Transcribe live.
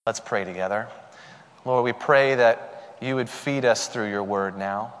Let's pray together. Lord, we pray that you would feed us through your word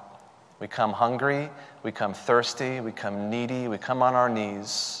now. We come hungry, we come thirsty, we come needy, we come on our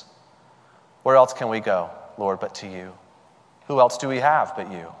knees. Where else can we go, Lord, but to you? Who else do we have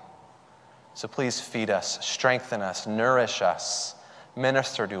but you? So please feed us, strengthen us, nourish us,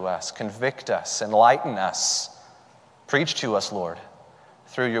 minister to us, convict us, enlighten us. Preach to us, Lord,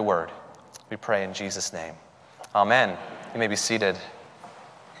 through your word. We pray in Jesus' name. Amen. You may be seated.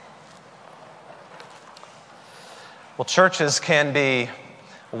 Well, churches can be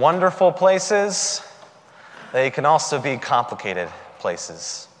wonderful places. They can also be complicated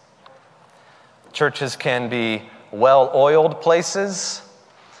places. Churches can be well-oiled places.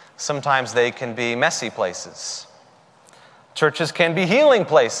 Sometimes they can be messy places. Churches can be healing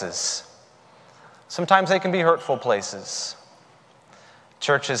places. Sometimes they can be hurtful places.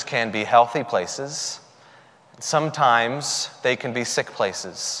 Churches can be healthy places. Sometimes they can be sick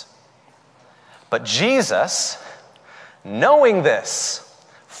places. But Jesus, knowing this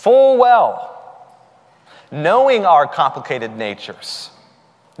full well, knowing our complicated natures,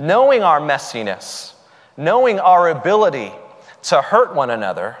 knowing our messiness, knowing our ability to hurt one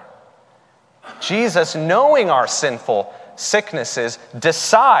another, Jesus, knowing our sinful sicknesses,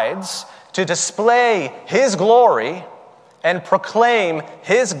 decides to display his glory and proclaim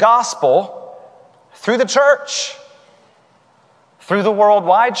his gospel through the church, through the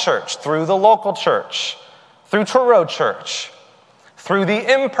worldwide church, through the local church, through Truro Church, through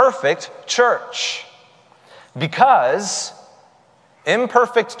the imperfect church. Because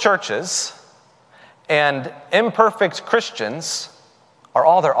imperfect churches and imperfect Christians are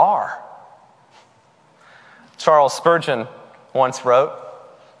all there are. Charles Spurgeon once wrote,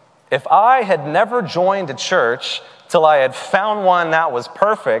 "If I had never joined a church till I had found one that was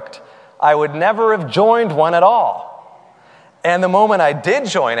perfect, I would never have joined one at all. And the moment I did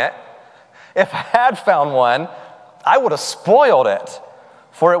join it, if I had found one, I would have spoiled it,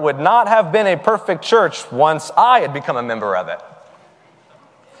 for it would not have been a perfect church once I had become a member of it."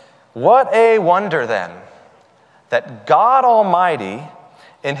 What a wonder, then, that God Almighty,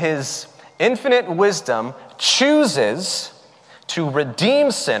 in his infinite wisdom, chooses to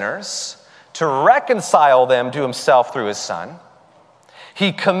redeem sinners, to reconcile them to himself through his Son.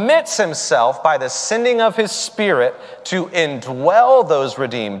 He commits himself by the sending of his Spirit to indwell those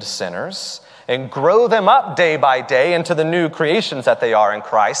redeemed sinners and grow them up day by day into the new creations that they are in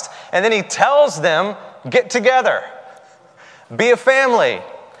Christ. And then he tells them, get together, be a family,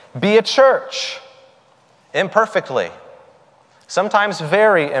 be a church, imperfectly, sometimes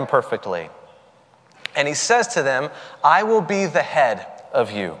very imperfectly. And he says to them, I will be the head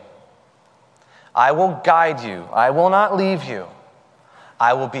of you. I will guide you. I will not leave you.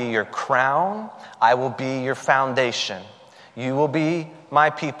 I will be your crown. I will be your foundation. You will be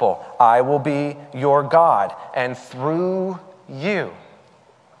my people. I will be your God. And through you,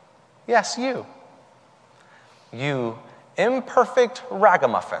 yes, you imperfect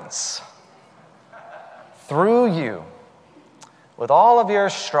ragamuffins, through you, with all of your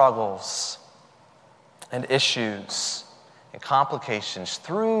struggles and issues and complications,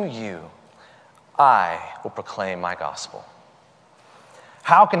 through you, I will proclaim my gospel.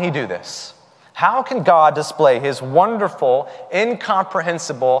 How can he do this? How can God display his wonderful,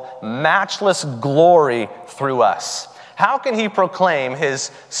 incomprehensible, matchless glory through us? How can he proclaim his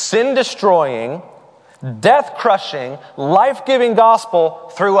sin-destroying, death-crushing, life-giving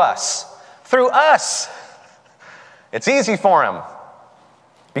gospel through us? Through us! It's easy for him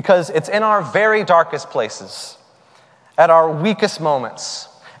because it's in our very darkest places, at our weakest moments,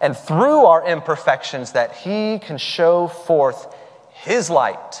 and through our imperfections that he can show forth his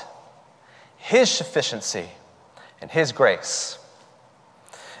light, his sufficiency, and his grace.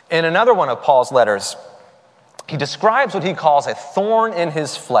 In another one of Paul's letters, he describes what he calls a thorn in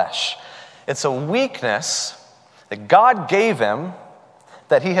his flesh. It's a weakness that God gave him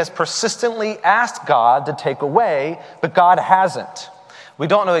that he has persistently asked God to take away, but God hasn't. We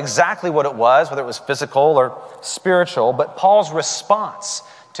don't know exactly what it was, whether it was physical or spiritual, but Paul's response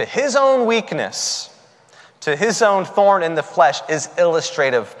to his own weakness, to his own thorn in the flesh, is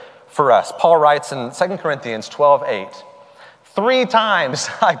illustrative for us. Paul writes in 2 Corinthians 12:8, 3 times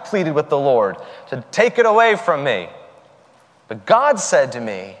I pleaded with the Lord to take it away from me. But God said to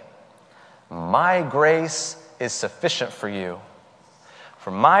me, my grace is sufficient for you,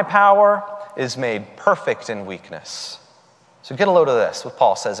 for my power is made perfect in weakness. So get a load of this, what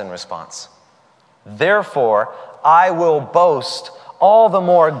Paul says in response. Therefore, I will boast all the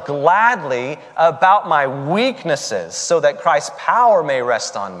more gladly about my weaknesses, so that Christ's power may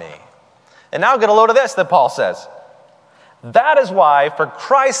rest on me. And now get a load of this that Paul says. That is why, for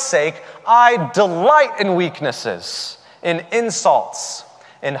Christ's sake, I delight in weaknesses, in insults,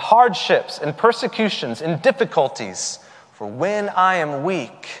 in hardships, in persecutions, in difficulties. For when I am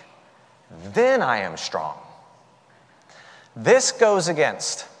weak, then I am strong. This goes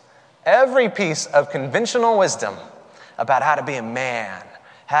against every piece of conventional wisdom about how to be a man,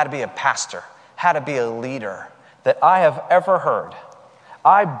 how to be a pastor, how to be a leader that I have ever heard.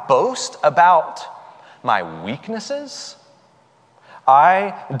 I boast about my weaknesses.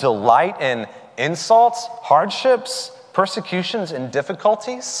 I delight in insults, hardships, persecutions, and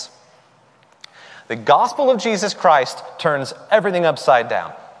difficulties. The gospel of Jesus Christ turns everything upside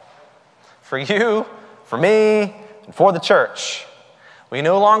down. For you, for me, and for the church. We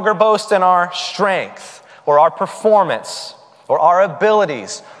no longer boast in our strength or our performance or our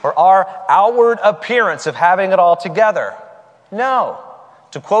abilities or our outward appearance of having it all together. No.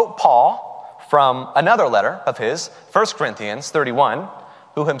 To quote Paul from another letter of his, 1 Corinthians 31,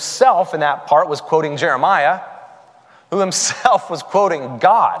 who himself in that part was quoting Jeremiah, who himself was quoting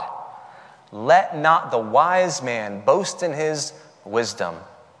God. Let not the wise man boast in his wisdom,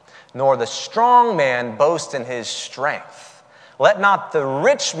 nor the strong man boast in his strength. Let not the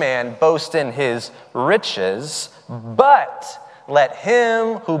rich man boast in his riches, but let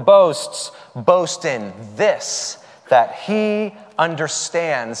him who boasts boast in this, that he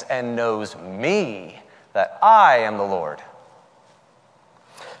understands and knows me, that I am the Lord.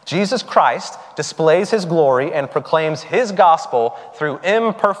 Jesus Christ displays his glory and proclaims his gospel through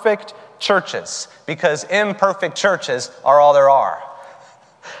imperfect churches, because imperfect churches are all there are.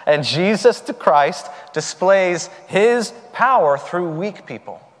 And Jesus Christ displays his power through weak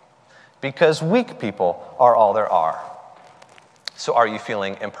people, because weak people are all there are. So are you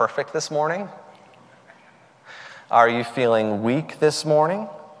feeling imperfect this morning? Are you feeling weak this morning?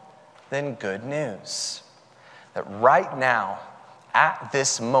 Then good news. That right now, at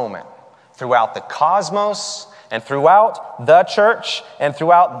this moment, throughout the cosmos and throughout the church and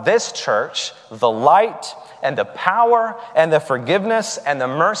throughout this church, the light and the power and the forgiveness and the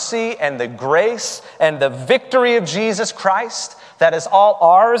mercy and the grace and the victory of Jesus Christ, that is all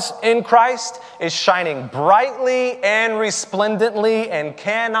ours in Christ, is shining brightly and resplendently and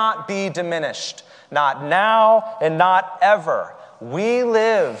cannot be diminished. Not now and not ever. We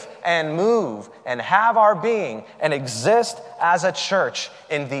live and move and have our being and exist as a church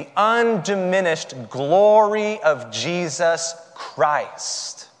in the undiminished glory of Jesus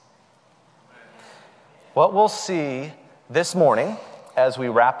Christ. What we'll see this morning as we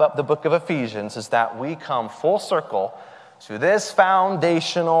wrap up the book of Ephesians is that we come full circle to this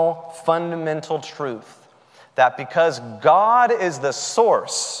foundational, fundamental truth that because God is the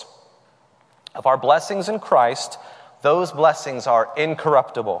source of our blessings in Christ, those blessings are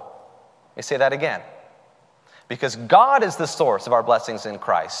incorruptible. Let me say that again. Because God is the source of our blessings in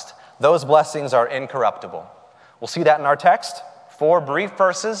Christ, those blessings are incorruptible. We'll see that in our text. 4 brief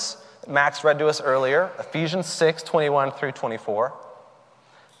verses that Max read to us earlier, Ephesians 6, 21 through 24.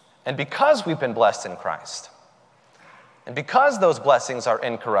 And because we've been blessed in Christ, and because those blessings are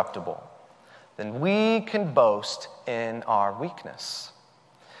incorruptible, then we can boast in our weakness.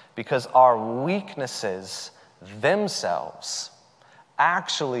 Because our weaknesses themselves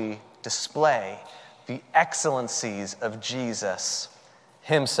actually display the excellencies of Jesus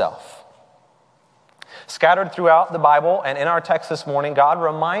himself. Scattered throughout the Bible and in our text this morning, God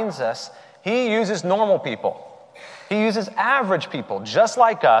reminds us he uses normal people. He uses average people just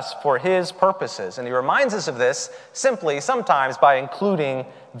like us for his purposes. And he reminds us of this simply sometimes by including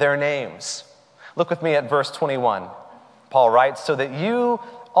their names. Look with me at verse 21. Paul writes, so that you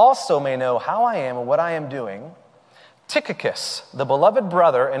also may know how I am and what I am doing, Tychicus, the beloved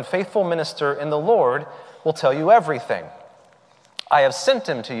brother and faithful minister in the Lord, will tell you everything. I have sent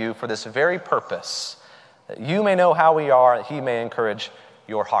him to you for this very purpose, that you may know how we are, that he may encourage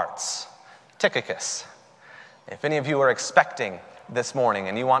your hearts. Tychicus. If any of you are expecting this morning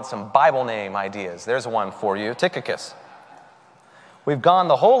and you want some Bible name ideas, there's one for you, Tychicus. We've gone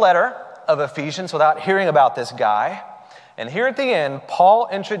the whole letter of Ephesians without hearing about this guy. And here at the end, Paul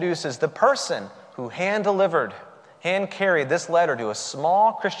introduces the person who hand-carried this letter to a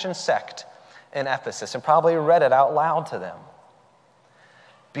small Christian sect in Ephesus and probably read it out loud to them.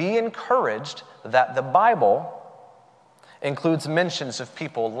 Be encouraged that the Bible includes mentions of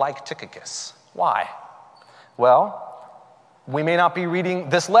people like Tychicus. Why? Well, we may not be reading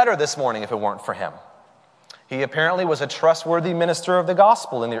this letter this morning if it weren't for him. He apparently was a trustworthy minister of the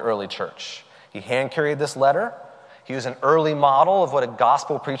gospel in the early church. He hand-carried this letter. He was an early model of what a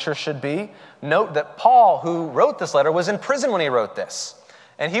gospel preacher should be. Note that Paul, who wrote this letter, was in prison when he wrote this.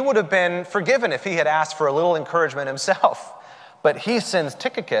 And he would have been forgiven if he had asked for a little encouragement himself. But he sends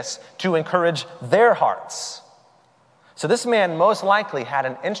Tychicus to encourage their hearts. So this man most likely had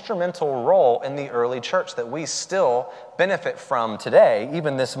an instrumental role in the early church that we still benefit from today,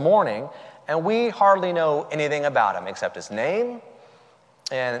 even this morning, and we hardly know anything about him except his name.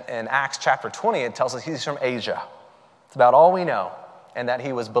 And in Acts chapter 20, it tells us he's from Asia. It's about all we know, and that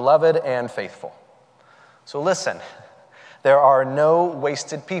he was beloved and faithful. So listen, there are no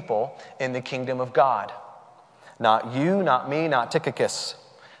wasted people in the kingdom of God. Not you, not me, not Tychicus.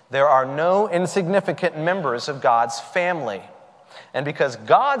 There are no insignificant members of God's family. And because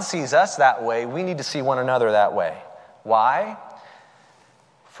God sees us that way, we need to see one another that way. Why?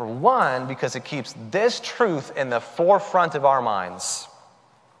 For one, because it keeps this truth in the forefront of our minds.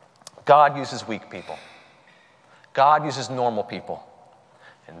 God uses weak people. God uses normal people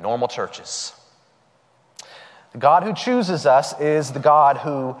in normal churches. The God who chooses us is the God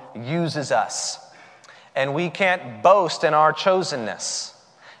who uses us. And we can't boast in our chosenness.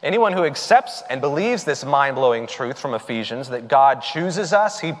 Anyone who accepts and believes this mind-blowing truth from Ephesians, that God chooses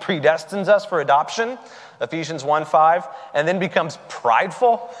us, he predestines us for adoption, Ephesians 1:5, and then becomes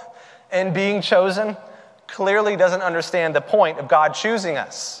prideful in being chosen, clearly doesn't understand the point of God choosing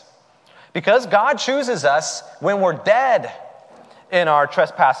us. Because God chooses us when we're dead in our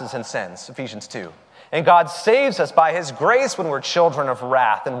trespasses and sins, Ephesians 2. And God saves us by his grace when we're children of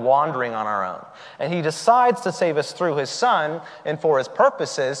wrath and wandering on our own. And he decides to save us through his Son and for his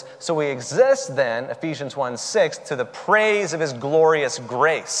purposes, so we exist then, Ephesians 1:6, to the praise of his glorious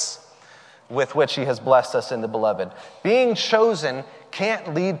grace with which he has blessed us in the beloved. Being chosen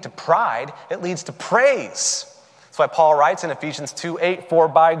can't lead to pride, it leads to praise. That's why Paul writes in Ephesians 2:8, "For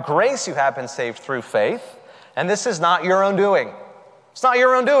by grace you have been saved through faith, and this is not your own doing." It's not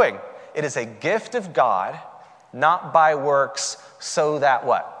your own doing. It is a gift of God, not by works, so that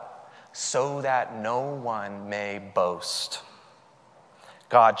what? So that no one may boast.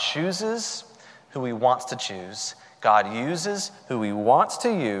 God chooses who he wants to choose. God uses who he wants to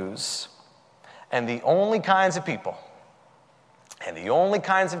use. And the only kinds of people and the only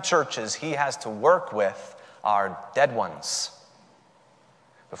kinds of churches he has to work with are dead ones.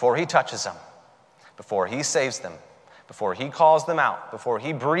 Before he touches them, before he saves them, before he calls them out, before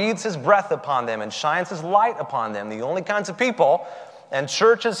he breathes his breath upon them and shines his light upon them, the only kinds of people and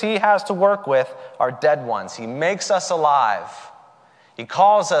churches he has to work with are dead ones. He makes us alive. He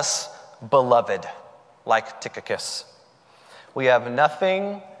calls us beloved, like Tychicus. We have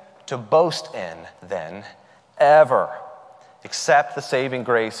nothing to boast in, then, ever, except the saving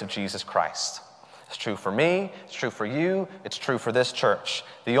grace of Jesus Christ. It's true for me, it's true for you, it's true for this church.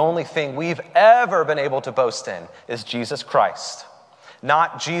 The only thing we've ever been able to boast in is Jesus Christ.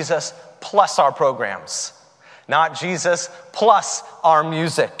 Not Jesus plus our programs. Not Jesus plus our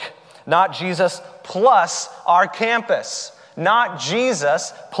music. Not Jesus plus our campus. Not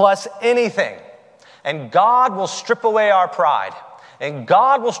Jesus plus anything. And God will strip away our pride. And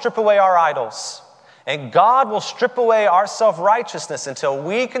God will strip away our idols. And God will strip away our self-righteousness until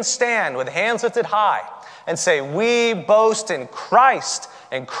we can stand with hands lifted high and say, we boast in Christ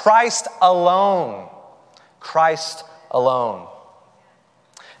and Christ alone. Christ alone.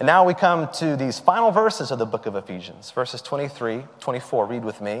 And now we come to these final verses of the book of Ephesians, verses 23, 24. Read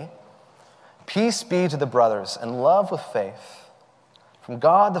with me. Peace be to the brothers and love with faith from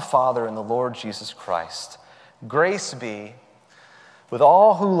God the Father and the Lord Jesus Christ. Grace be with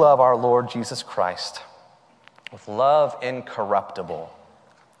all who love our Lord Jesus Christ, with love incorruptible.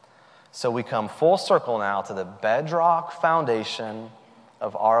 So we come full circle now to the bedrock foundation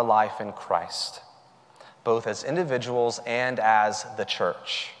of our life in Christ, both as individuals and as the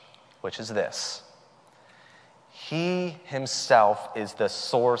church, which is this. He himself is the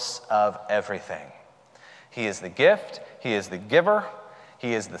source of everything. He is the gift, he is the giver,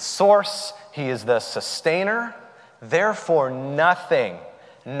 he is the source, he is the sustainer. Therefore, nothing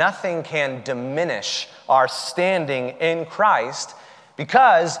can diminish our standing in Christ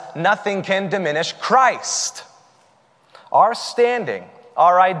because nothing can diminish Christ. Our standing,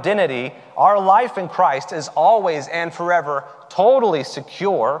 our identity, our life in Christ is always and forever totally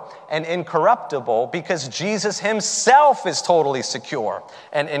secure and incorruptible because Jesus himself is totally secure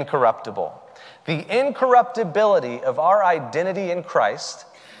and incorruptible. The incorruptibility of our identity in Christ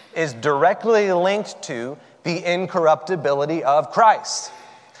is directly linked to the incorruptibility of Christ.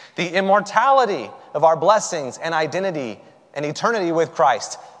 The immortality of our blessings and identity and eternity with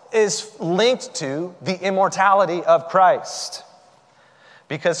Christ is linked to the immortality of Christ.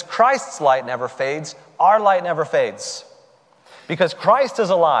 Because Christ's light never fades, our light never fades. Because Christ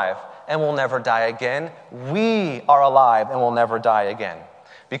is alive and will never die again, we are alive and will never die again.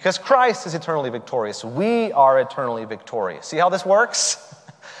 Because Christ is eternally victorious, we are eternally victorious. See how this works?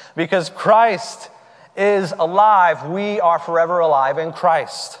 Because Christ is alive, we are forever alive in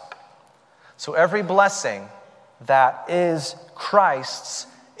Christ. So every blessing that is Christ's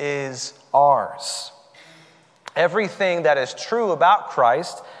is ours. Everything that is true about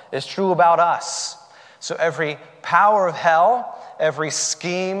Christ is true about us. So every power of hell, every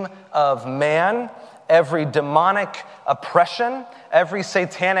scheme of man, every demonic oppression, every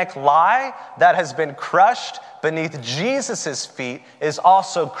satanic lie that has been crushed beneath Jesus' feet is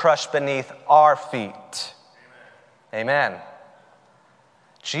also crushed beneath our feet. Amen.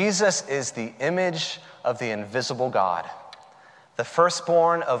 Jesus is the image of the invisible God, the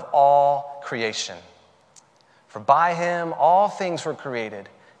firstborn of all creation. For by him all things were created,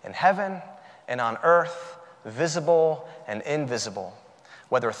 in heaven and on earth, visible and invisible,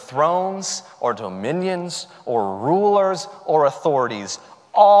 whether thrones or dominions or rulers or authorities,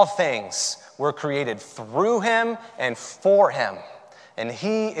 all things were created through him and for him. And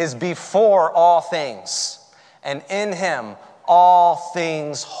he is before all things, and in him all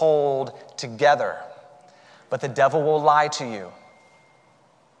things hold together. But the devil will lie to you.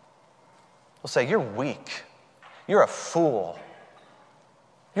 He'll say, you're weak. You're a fool.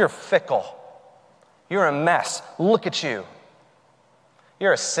 You're fickle. You're a mess. Look at you.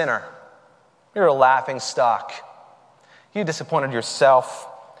 You're a sinner. You're a laughing stock. You disappointed yourself.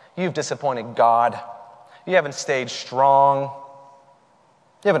 You've disappointed God. You haven't stayed strong.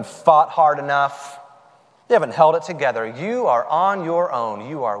 You haven't fought hard enough. You haven't held it together. You are on your own.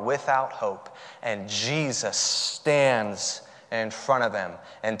 You are without hope. And Jesus stands in front of him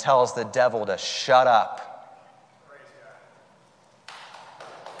and tells the devil to shut up.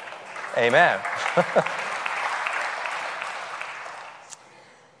 Amen.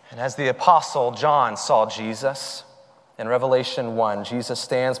 And as the apostle John saw Jesus, in Revelation 1, Jesus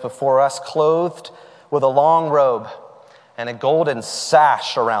stands before us clothed with a long robe and a golden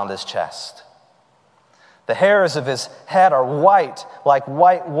sash around his chest. The hairs of his head are white, like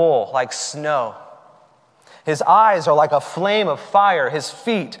white wool, like snow. His eyes are like a flame of fire. His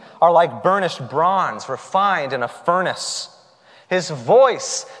feet are like burnished bronze, refined in a furnace. His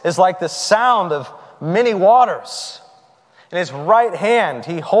voice is like the sound of many waters. In his right hand,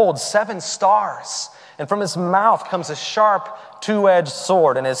 he holds 7 stars. And from his mouth comes a sharp, two-edged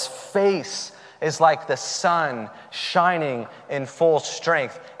sword. And his face is like the sun shining in full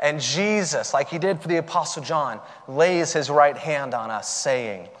strength. And Jesus, like he did for the Apostle John, lays his right hand on us,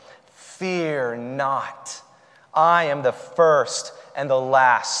 saying, "Fear not. I am the first and the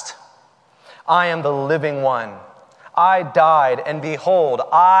last. I am the living one. I died, and behold,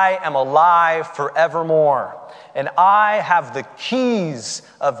 I am alive forevermore. And I have the keys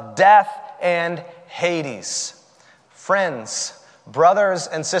of death and Hades." Friends, brothers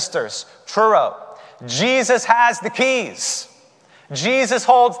and sisters, Truro, Jesus has the keys. Jesus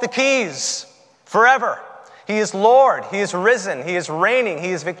holds the keys forever. He is Lord. He is risen. He is reigning.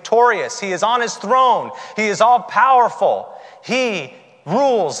 He is victorious. He is on his throne. He is all-powerful. He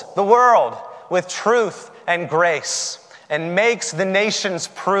rules the world with truth and grace and makes the nations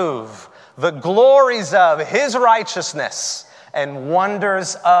prove the glories of his righteousness and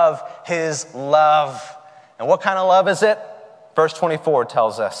wonders of his love. And what kind of love is it? Verse 24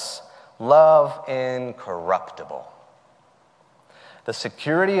 tells us, love incorruptible. The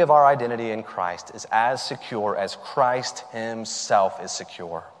security of our identity in Christ is as secure as Christ himself is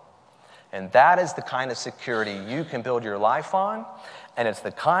secure. And that is the kind of security you can build your life on, and it's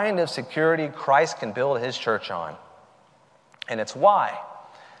the kind of security Christ can build his church on. And it's why,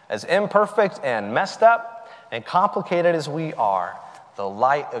 as imperfect and messed up and complicated as we are, the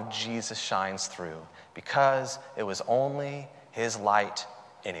light of Jesus shines through, because it was only his light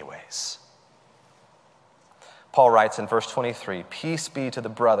anyways. Paul writes in verse 23, "Peace be to the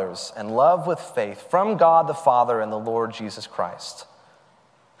brothers and love with faith from God the Father and the Lord Jesus Christ."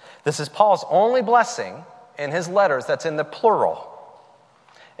 This is Paul's only blessing in his letters that's in the plural.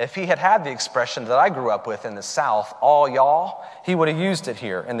 If he had had the expression that I grew up with in the South, all y'all, he would have used it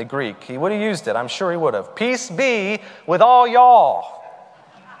here in the Greek. He would have used it. I'm sure he would have. Peace be with all y'all.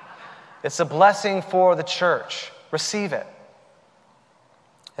 It's a blessing for the church. Receive it.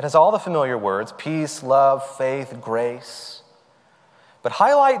 It has all the familiar words: peace, love, faith, grace. But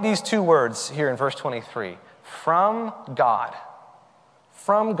highlight these 2 words here in verse 23. From God.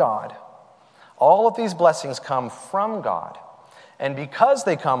 From God. All of these blessings come from God. And because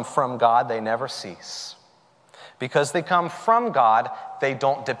they come from God, they never cease. Because they come from God, they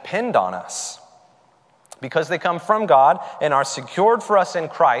don't depend on us. Because they come from God and are secured for us in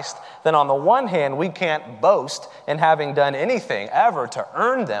Christ, then on the one hand, we can't boast in having done anything ever to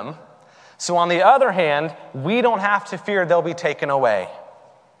earn them. So on the other hand, we don't have to fear they'll be taken away.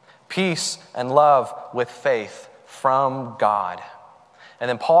 Peace and love with faith from God. And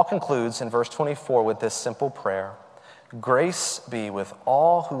then Paul concludes in verse 24 with this simple prayer: grace be with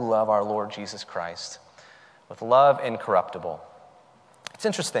all who love our Lord Jesus Christ, with love incorruptible. It's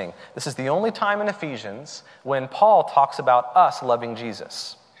interesting. This is the only time in Ephesians when Paul talks about us loving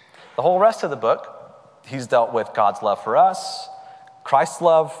Jesus. The whole rest of the book, he's dealt with God's love for us, Christ's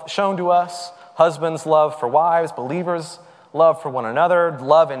love shown to us, husbands' love for wives, believers' love for one another,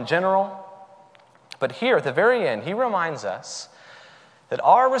 love in general. But here at the very end, he reminds us that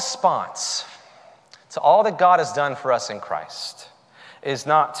our response to all that God has done for us in Christ is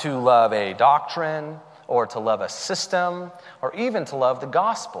not to love a doctrine or to love a system or even to love the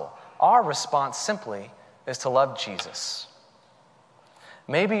gospel. Our response simply is to love Jesus.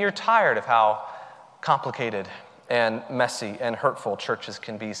 Maybe you're tired of how complicated and messy and hurtful churches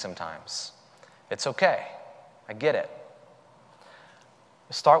can be sometimes. It's okay. I get it.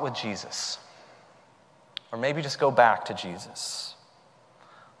 Start with Jesus. Or maybe just go back to Jesus.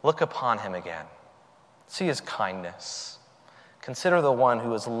 Look upon him again. See his kindness. Consider the one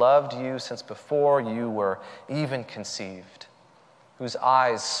who has loved you since before you were even conceived, whose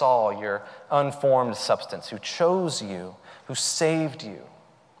eyes saw your unformed substance, who chose you, who saved you.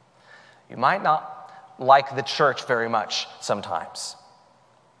 You might not like the church very much sometimes,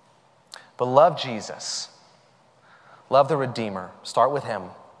 but love Jesus. Love the Redeemer. Start with him.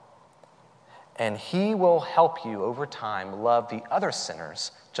 And he will help you over time love the other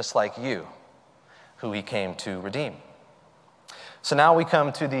sinners just like you, who he came to redeem. So now we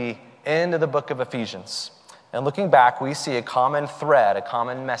come to the end of the book of Ephesians. And looking back, we see a common thread, a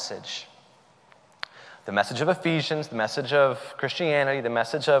common message. The message of Ephesians, the message of Christianity, the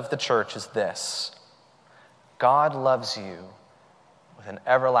message of the church is this: God loves you with an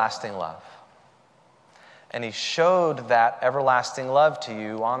everlasting love. And he showed that everlasting love to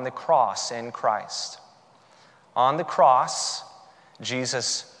you on the cross in Christ. On the cross,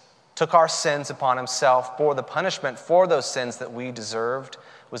 Jesus took our sins upon himself, bore the punishment for those sins that we deserved,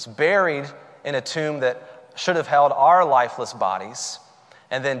 was buried in a tomb that should have held our lifeless bodies,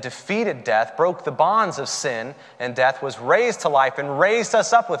 and then defeated death, broke the bonds of sin and death, was raised to life, and raised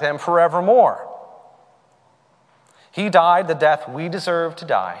us up with him forevermore. He died the death we deserved to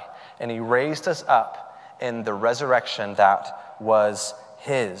die, and he raised us up in the resurrection that was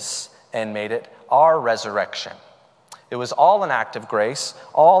his and made it our resurrection. It was all an act of grace,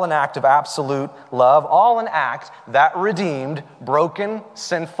 all an act of absolute love, all an act that redeemed broken,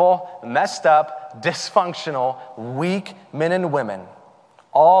 sinful, messed up, dysfunctional, weak men and women.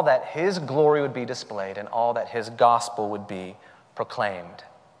 All that his glory would be displayed and all that his gospel would be proclaimed.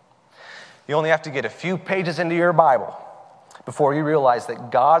 You only have to get a few pages into your Bible before you realize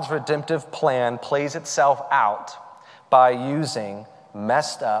that God's redemptive plan plays itself out by using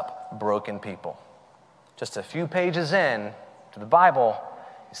messed up, broken people. Just a few pages in to the Bible,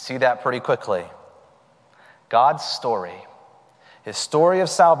 you see that pretty quickly. God's story, his story of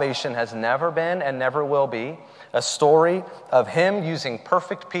salvation, has never been and never will be a story of him using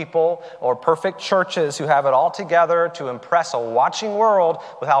perfect people or perfect churches who have it all together to impress a watching world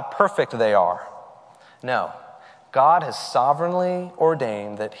with how perfect they are. No, God has sovereignly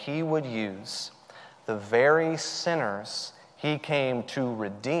ordained that he would use the very sinners he came to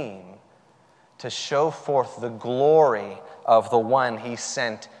redeem to show forth the glory of the one he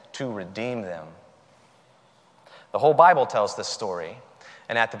sent to redeem them. The whole Bible tells this story.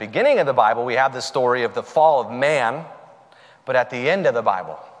 And at the beginning of the Bible, we have the story of the fall of man. But at the end of the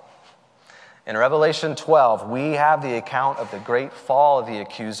Bible, in Revelation 12, we have the account of the great fall of the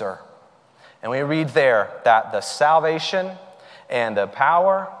accuser. And we read there that the salvation and the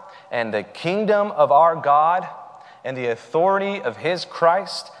power and the kingdom of our God and the authority of his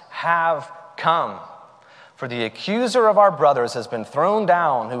Christ have come. For the accuser of our brothers has been thrown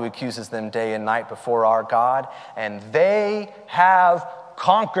down, who accuses them day and night before our God, and they have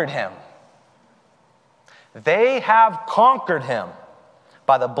conquered him. They have conquered him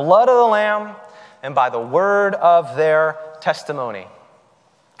by the blood of the Lamb and by the word of their testimony.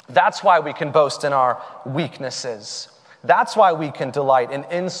 That's why we can boast in our weaknesses. That's why we can delight in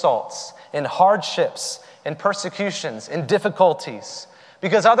insults, in hardships, in persecutions, in difficulties,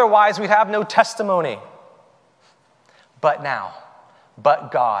 because otherwise we'd have no testimony. But now,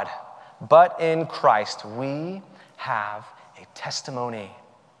 but God, but in Christ, we have a testimony.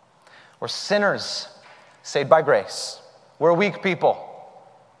 We're sinners saved by grace. We're weak people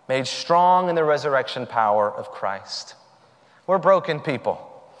made strong in the resurrection power of Christ. We're broken people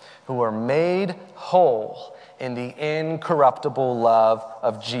who are made whole in the incorruptible love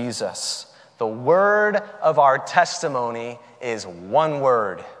of Jesus. The word of our testimony is one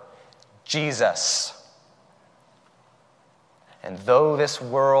word: Jesus. And though this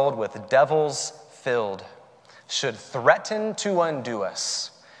world with devils filled should threaten to undo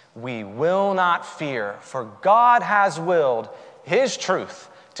us, we will not fear, for God has willed his truth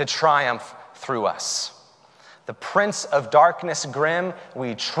to triumph through us. The prince of darkness grim,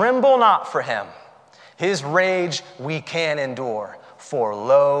 we tremble not for him. His rage we can endure, for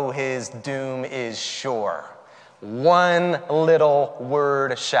lo, his doom is sure. One little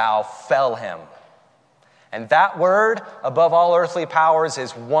word shall fell him. And that word, above all earthly powers,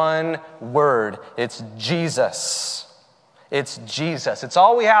 is one word. It's Jesus. It's Jesus. It's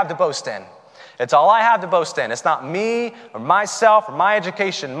all we have to boast in. It's all I have to boast in. It's not me or myself or my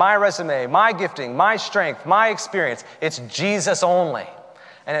education, my resume, my gifting, my strength, my experience. It's Jesus only.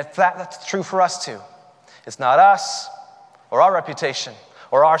 And if that's true for us too. It's not us or our reputation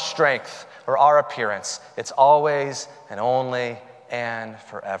or our strength or our appearance. It's always and only and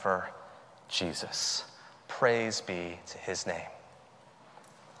forever Jesus. Praise be to his name.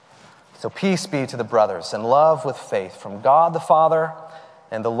 So peace be to the brothers and love with faith from God the Father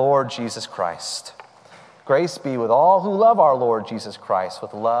and the Lord Jesus Christ. Grace be with all who love our Lord Jesus Christ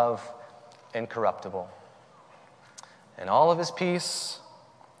with love incorruptible. And all of his peace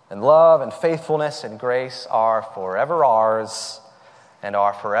and love and faithfulness and grace are forever ours and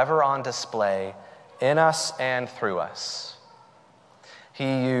are forever on display in us and through us.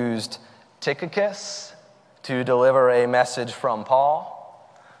 He used Tychicus to deliver a message from Paul,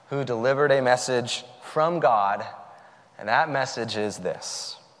 who delivered a message from God, and that message is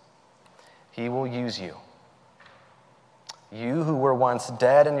this: he will use you. You who were once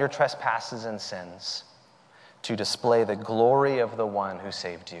dead in your trespasses and sins, to display the glory of the one who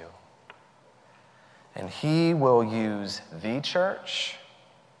saved you. And he will use the church,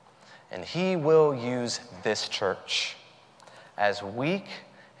 and he will use this church, as weak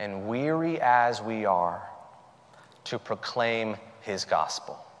and weary as we are, to proclaim his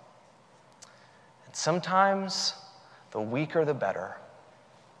gospel. And sometimes the weaker the better.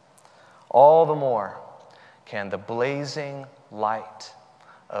 All the more can the blazing light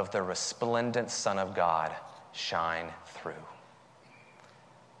of the resplendent Son of God shine through.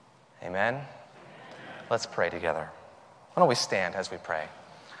 Amen? Let's pray together. Why don't we stand as we pray?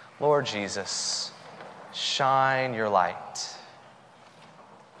 Lord Jesus, shine your light.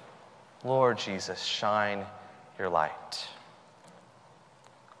 Lord Jesus, shine your light.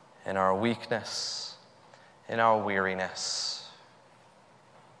 In our weakness, in our weariness,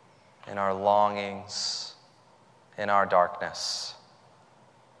 in our longings, in our darkness,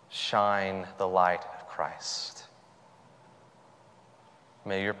 shine the light of Christ.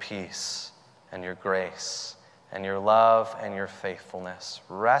 May your peace and your grace and your love and your faithfulness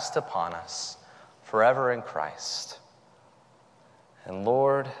rest upon us forever in Christ. And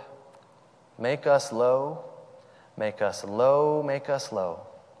Lord, make us low, make us low, make us low,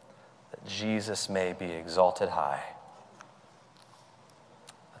 that Jesus may be exalted high.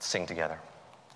 Let's sing together.